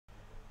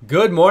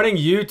Good morning,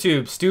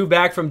 YouTube. Stu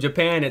back from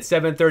Japan at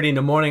 7:30 in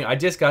the morning. I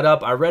just got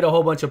up. I read a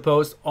whole bunch of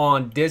posts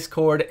on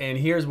Discord, and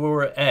here's where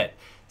we're at.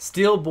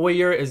 Steel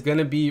Bowyer is going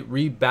to be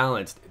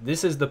rebalanced.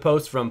 This is the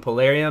post from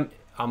Polarium.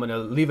 I'm going to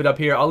leave it up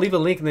here. I'll leave a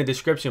link in the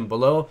description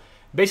below.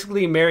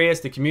 Basically, Marius,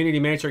 the community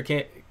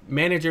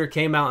manager,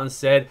 came out and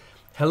said,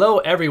 "Hello,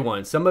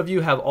 everyone. Some of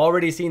you have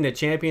already seen the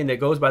champion that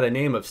goes by the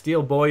name of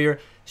Steel Bowyer.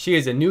 She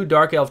is a new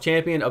Dark Elf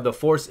champion of the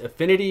Force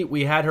Affinity.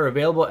 We had her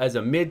available as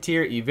a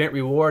mid-tier event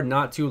reward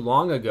not too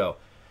long ago.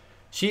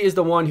 She is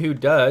the one who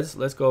does,"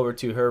 let's go over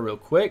to her real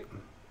quick.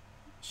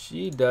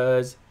 She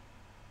does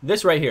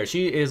this right here.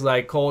 She is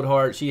like Cold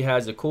Heart. She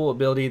has a cool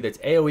ability that's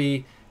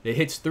AoE that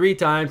hits 3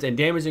 times and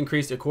damage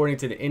increased according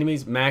to the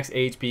enemy's max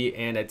HP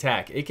and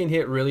attack. It can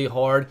hit really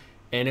hard,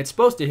 and it's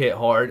supposed to hit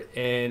hard,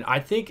 and I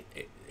think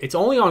it's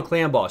only on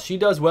Clan Boss. She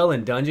does well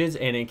in dungeons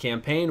and in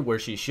campaign where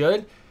she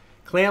should.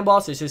 Clan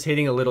Boss is just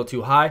hitting a little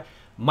too high.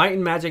 Might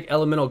and Magic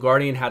Elemental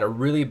Guardian had a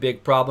really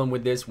big problem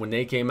with this when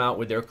they came out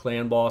with their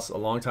Clan Boss a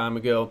long time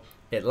ago.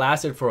 It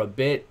lasted for a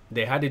bit.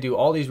 They had to do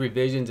all these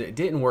revisions. It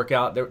didn't work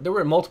out. There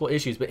were multiple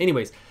issues. But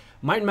anyways,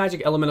 Might and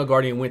Magic Elemental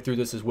Guardian went through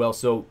this as well.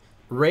 So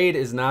Raid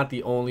is not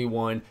the only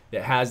one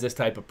that has this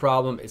type of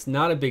problem. It's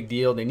not a big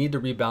deal. They need to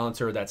rebalance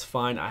her. That's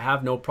fine. I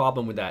have no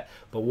problem with that.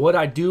 But what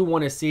I do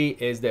want to see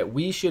is that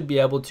we should be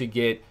able to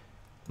get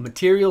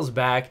materials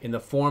back in the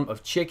form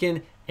of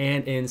chicken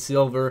and in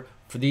silver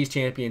for these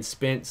champions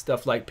spent,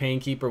 stuff like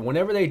Painkeeper.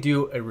 Whenever they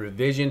do a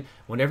revision,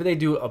 whenever they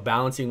do a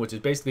balancing, which is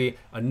basically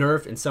a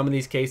nerf in some of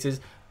these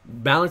cases,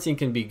 balancing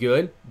can be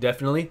good.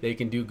 Definitely, they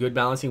can do good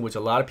balancing, which a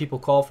lot of people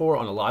call for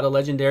on a lot of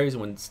legendaries.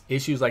 When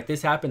issues like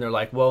this happen, they're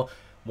like, well,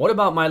 what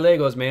about my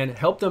Legos, man?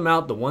 Help them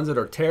out, the ones that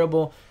are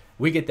terrible.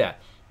 We get that.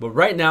 But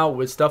right now,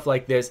 with stuff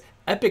like this,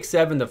 Epic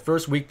 7, the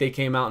first week they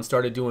came out and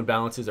started doing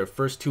balances, or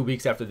first 2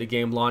 weeks after the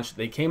game launched,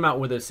 they came out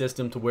with a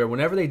system to where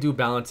whenever they do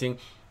balancing,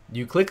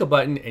 you click a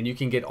button and you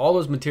can get all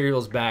those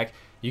materials back.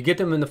 You get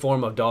them in the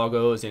form of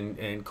doggos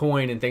and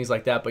coin and things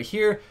like that. But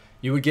here,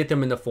 you would get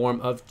them in the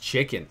form of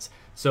chickens.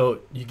 So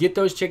you get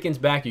those chickens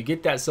back, you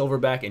get that silver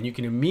back, and you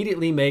can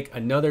immediately make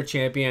another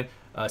champion,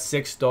 a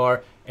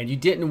 6-star, and you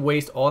didn't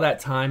waste all that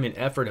time and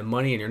effort and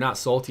money, and you're not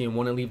salty and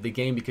want to leave the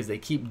game because they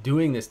keep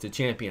doing this to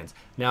champions.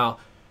 Now,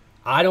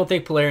 I don't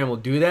think Polarium will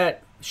do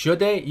that. Should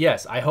they?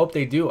 Yes, I hope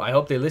they do. I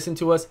hope they listen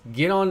to us.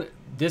 Get on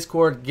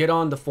Discord, get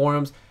on the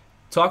forums,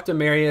 talk to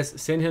Marius,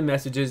 send him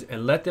messages,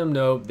 and let them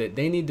know that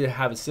they need to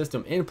have a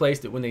system in place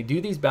that when they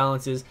do these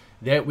balances,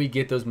 that we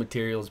get those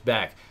materials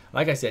back.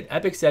 Like I said,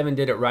 Epic 7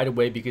 did it right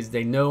away because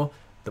they know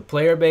the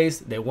player base.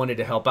 They wanted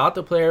to help out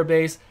the player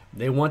base.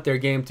 They want their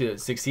game to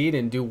succeed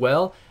and do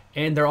well,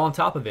 and they're on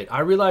top of it.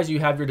 I realize you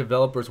have your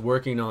developers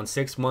working on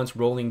 6 months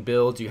rolling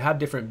builds. You have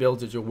different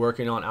builds that you're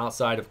working on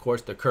outside, of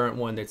course, the current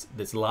one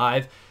that's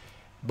live.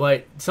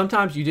 But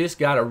sometimes you just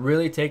got to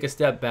really take a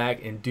step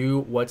back and do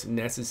what's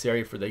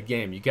necessary for the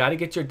game. You got to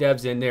get your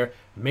devs in there,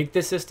 make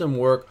the system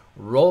work,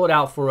 roll it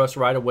out for us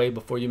right away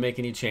before you make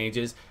any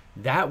changes.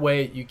 That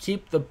way you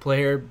keep the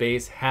player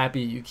base happy,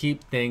 you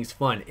keep things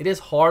fun. It is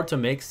hard to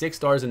make 6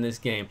 stars in this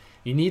game.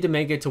 You need to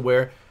make it to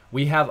where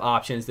we have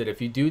options that if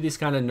you do these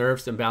kind of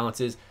nerfs and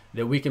balances,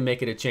 that we can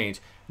make it a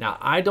change. Now,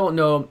 I don't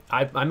know,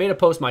 I made a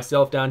post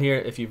myself down here,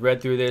 if you've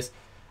read through this,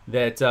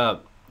 that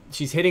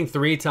she's hitting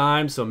 3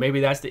 times, so maybe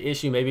that's the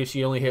issue. Maybe if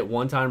she only hit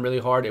 1 time really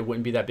hard, it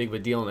wouldn't be that big of a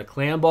deal in the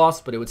clan boss,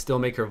 but it would still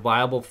make her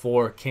viable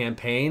for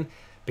campaign,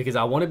 because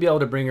I want to be able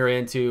to bring her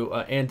into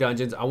and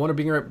dungeons. I want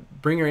to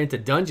bring her into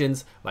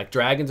dungeons like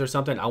dragons or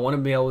something. I want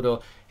to be able to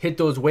hit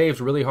those waves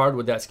really hard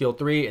with that skill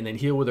 3 and then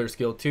heal with her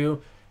skill 2.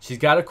 She's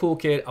got a cool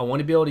kit. I want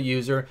to be able to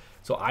use her.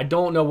 So I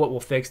don't know what will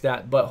fix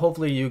that, but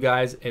hopefully you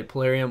guys at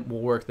Polarium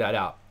will work that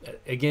out.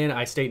 Again,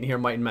 I state in here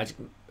Might and Magic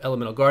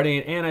Elemental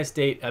Guardian, and I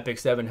state Epic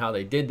 7 how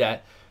they did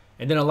that.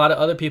 And then a lot of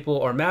other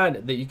people are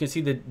mad that you can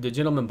see the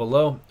gentleman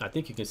below. I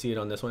think you can see it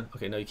on this one.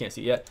 Okay, no, you can't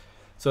see it yet.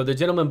 So the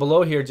gentleman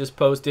below here just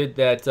posted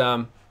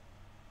that,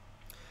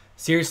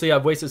 seriously,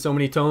 I've wasted so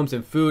many tomes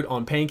and food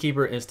on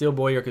Painkeeper and Steel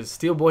Bowyer because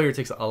Steel Bowyer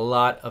takes a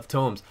lot of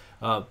tomes.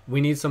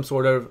 We need some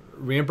sort of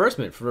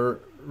reimbursement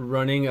for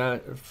running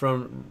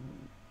from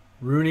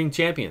ruining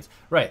champions.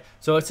 Right,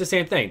 so it's the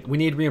same thing. We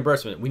need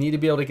reimbursement. We need to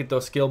be able to get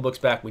those skill books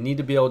back. We need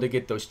to be able to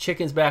get those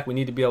chickens back. We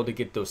need to be able to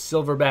get those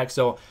silver back.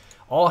 So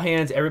all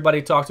hands,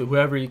 everybody talk to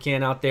whoever you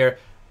can out there.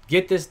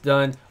 Get this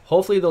done.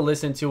 Hopefully they'll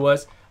listen to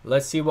us.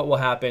 Let's see what will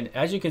happen.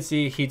 As you can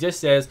see, he just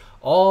says,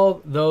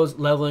 all those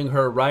leveling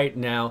her right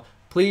now,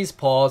 please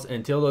pause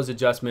until those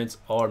adjustments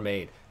are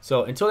made.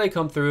 So until they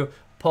come through,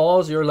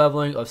 pause your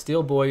leveling of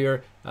Steel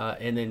Bowyer,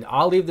 and then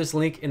I'll leave this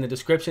link in the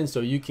description so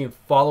you can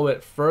follow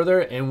it further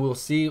and we'll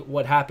see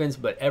what happens.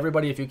 But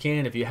everybody, if you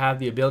can, if you have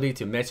the ability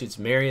to message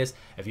Marius,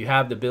 if you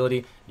have the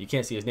ability, you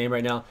can't see his name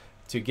right now,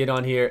 to get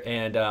on here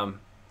and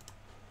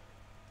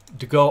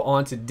to go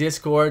onto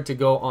Discord, to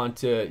go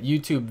onto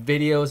YouTube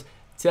videos,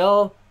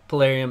 tell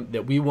Polarium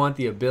that we want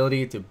the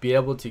ability to be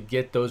able to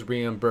get those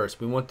reimbursed.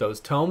 We want those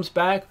tomes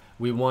back,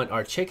 we want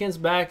our chickens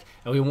back,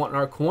 and we want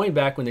our coin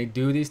back when they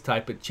do these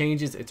type of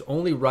changes. It's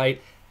only right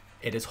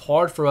It is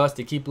hard for us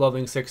to keep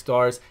leveling 6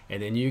 stars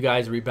and then you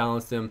guys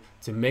rebalance them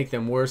to make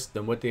them worse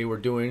than what they were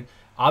doing.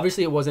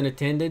 Obviously it wasn't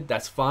intended,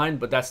 that's fine,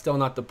 but that's still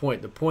not the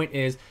point. The point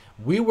is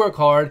we work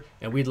hard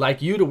and we'd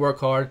like you to work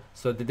hard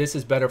so that this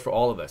is better for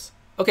all of us.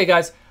 Okay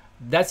guys,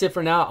 that's it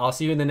for now. I'll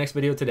see you in the next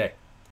video today.